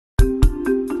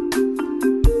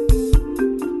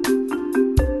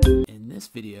this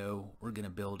video, we're going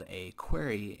to build a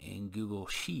query in Google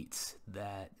Sheets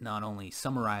that not only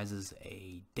summarizes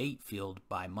a date field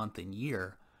by month and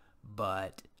year,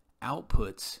 but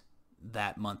outputs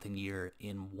that month and year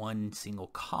in one single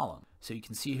column. So you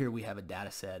can see here we have a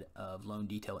data set of loan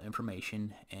detail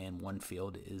information, and one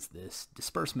field is this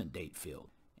disbursement date field.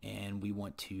 And we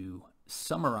want to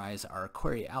summarize our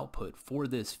query output for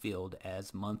this field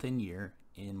as month and year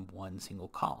in one single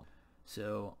column.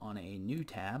 So on a new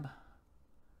tab,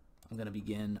 I'm going to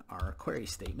begin our query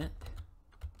statement.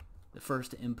 The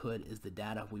first input is the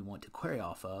data we want to query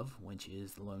off of, which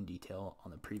is the loan detail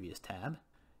on the previous tab.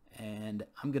 And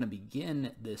I'm going to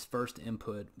begin this first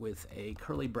input with a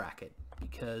curly bracket,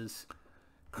 because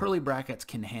curly brackets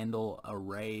can handle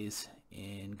arrays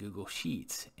in Google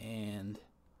Sheets. And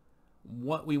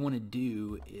what we want to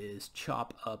do is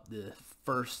chop up the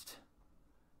first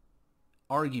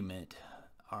argument,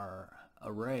 our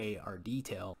array, our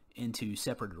detail, into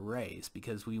separate arrays,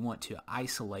 because we want to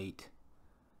isolate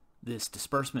this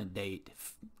disbursement date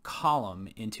column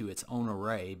into its own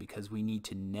array, because we need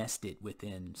to nest it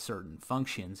within certain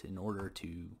functions in order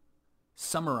to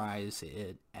summarize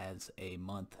it as a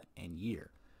month and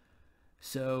year.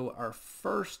 So our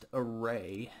first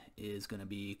array is going to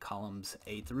be columns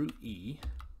A through E.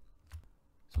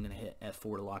 So I'm going to hit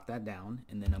F4 to lock that down,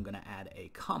 and then I'm going to add a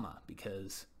comma,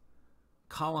 because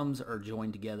columns are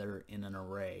joined together in an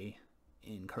array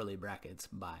in curly brackets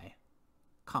by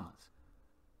commas.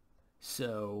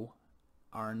 So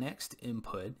our next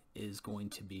input is going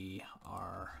to be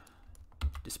our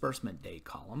disbursement date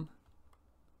column.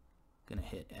 Going to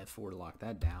hit F4 to lock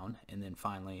that down, and then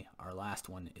finally our last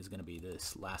one is going to be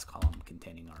this last column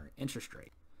containing our interest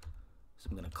rate. So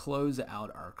I'm going to close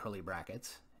out our curly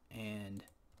brackets, and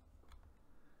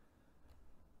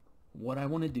what I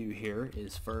want to do here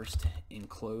is first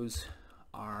enclose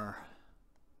our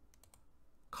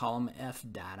column F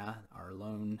data, our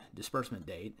loan disbursement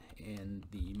date, in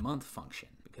the month function,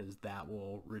 because that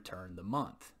will return the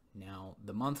month. Now,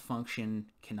 the month function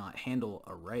cannot handle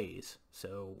arrays,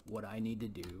 so what I need to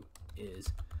do is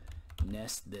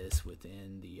nest this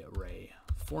within the array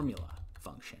formula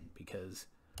function, because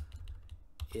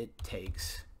it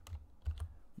takes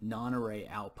non-array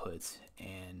outputs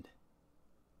and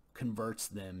converts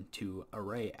them to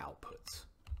array outputs.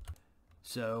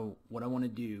 So what I want to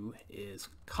do is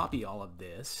copy all of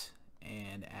this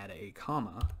and add a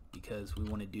comma, because we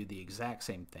want to do the exact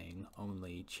same thing,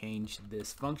 only change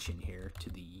this function here to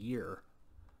the year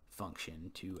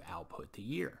function to output the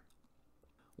year.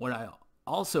 What I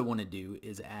also want to do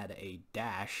is add a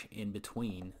dash in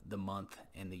between the month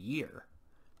and the year.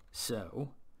 So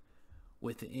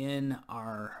within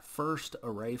our first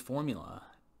array formula,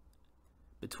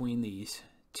 between these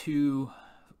two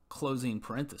closing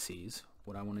parentheses,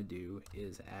 what I want to do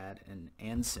is add an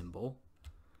and symbol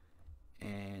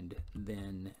and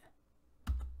then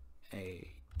a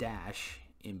dash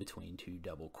in between two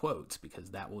double quotes,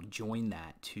 because that will join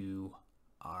that to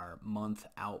our month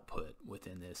output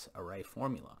within this array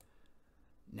formula.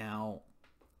 Now,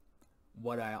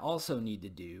 what I also need to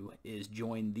do is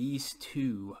join these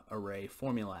two array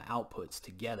formula outputs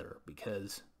together,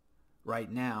 because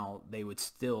right now they would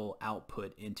still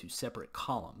output into separate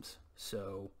columns.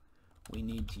 So we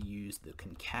need to use the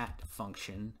concat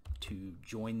function to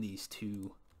join these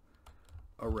two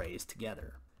arrays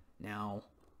together. Now,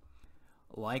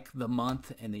 like the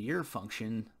month and the year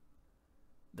function,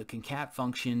 the concat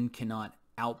function cannot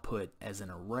output as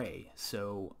an array.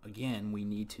 So again, we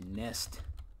need to nest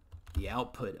the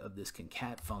output of this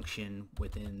concat function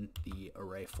within the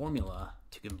array formula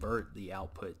to convert the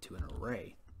output to an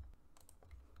array.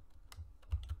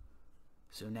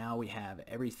 So now we have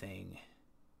everything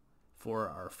for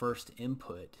our first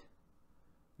input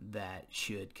that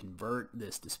should convert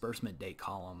this disbursement date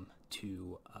column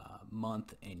to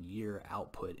month and year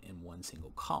output in one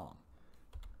single column.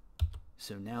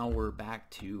 So now we're back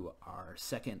to our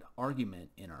second argument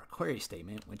in our query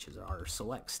statement, which is our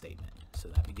select statement. So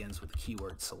that begins with the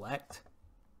keyword select.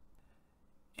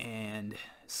 And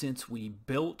since we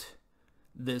built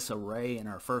this array in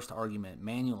our first argument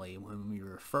manually, when we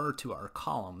refer to our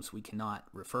columns, we cannot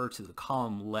refer to the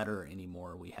column letter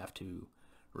anymore. We have to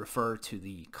refer to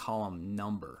the column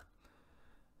number.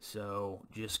 So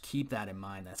just keep that in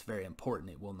mind. That's very important.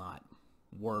 It will not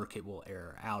work. It will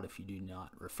error out if you do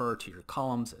not refer to your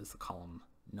columns as the column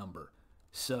number.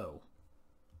 So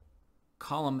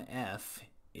column F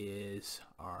is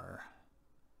our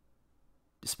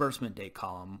disbursement date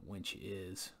column, which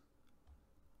is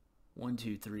 1,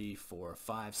 2, 3, 4,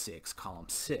 5, 6, column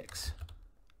 6.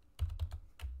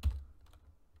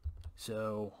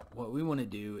 So what we want to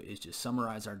do is just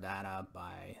summarize our data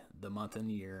by the month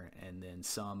and year, and then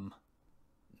sum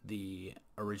the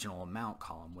original amount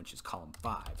column, which is column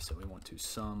 5. So we want to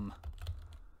sum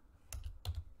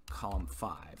column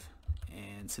 5.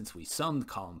 And since we summed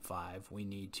column 5, we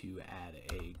need to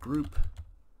add a group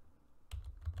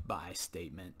by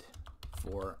statement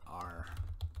for our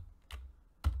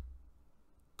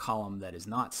column that is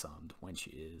not summed, which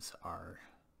is our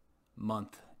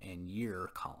month and year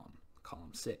column,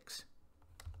 column 6.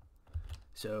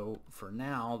 So for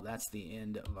now, that's the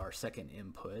end of our second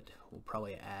input. We'll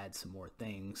probably add some more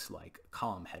things like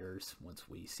column headers once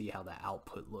we see how the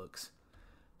output looks.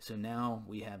 So now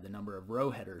we have the number of row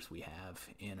headers we have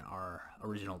in our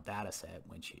original data set,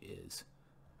 which is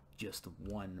just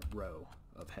one row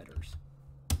of headers.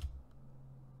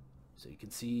 So you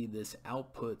can see this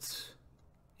outputs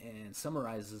and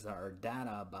summarizes our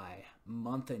data by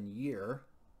month and year,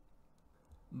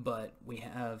 but we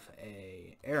have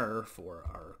an error for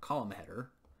our column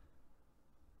header.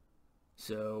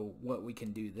 So what we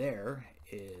can do there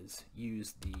is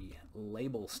use the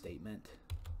label statement,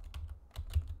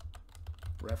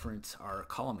 reference our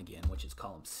column again, which is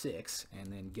column 6,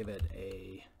 and then give it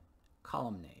a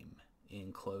column name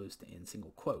enclosed in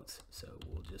single quotes. So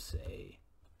we'll just say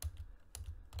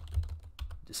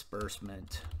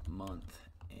disbursement month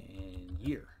and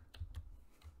year.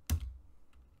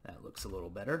 That looks a little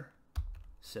better.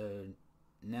 So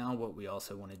now what we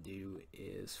also want to do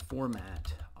is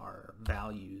format our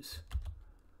values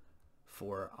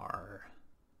for our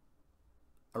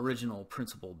original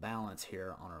principal balance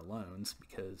here on our loans,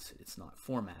 because it's not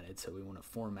formatted. So we want to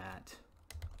format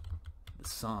the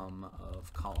sum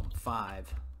of column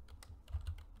 5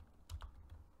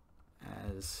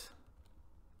 as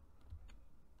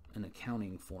an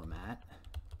accounting format,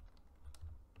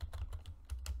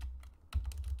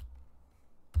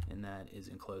 and that is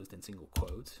enclosed in single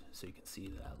quotes, so you can see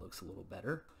that looks a little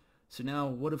better. So now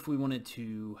what if we wanted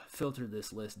to filter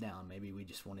this list down? Maybe we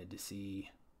just wanted to see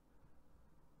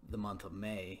the month of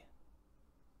May.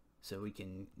 So we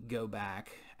can go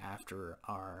back after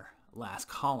our last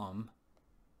column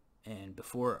and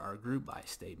before our group by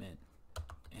statement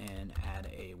and add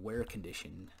a where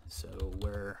condition. So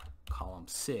where column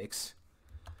 6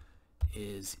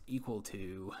 is equal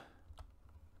to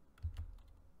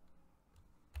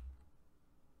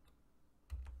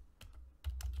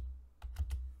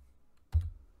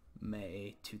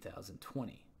May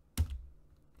 2020.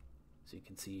 So you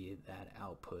can see that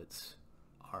outputs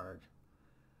are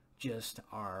just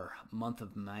our month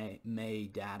of May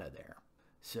data there.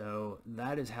 So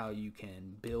that is how you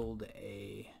can build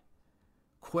a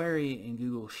query in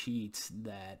Google Sheets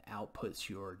that outputs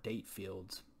your date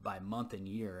fields by month and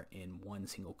year in one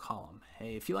single column.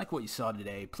 Hey, if you like what you saw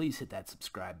today, please hit that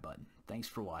subscribe button. Thanks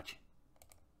for watching.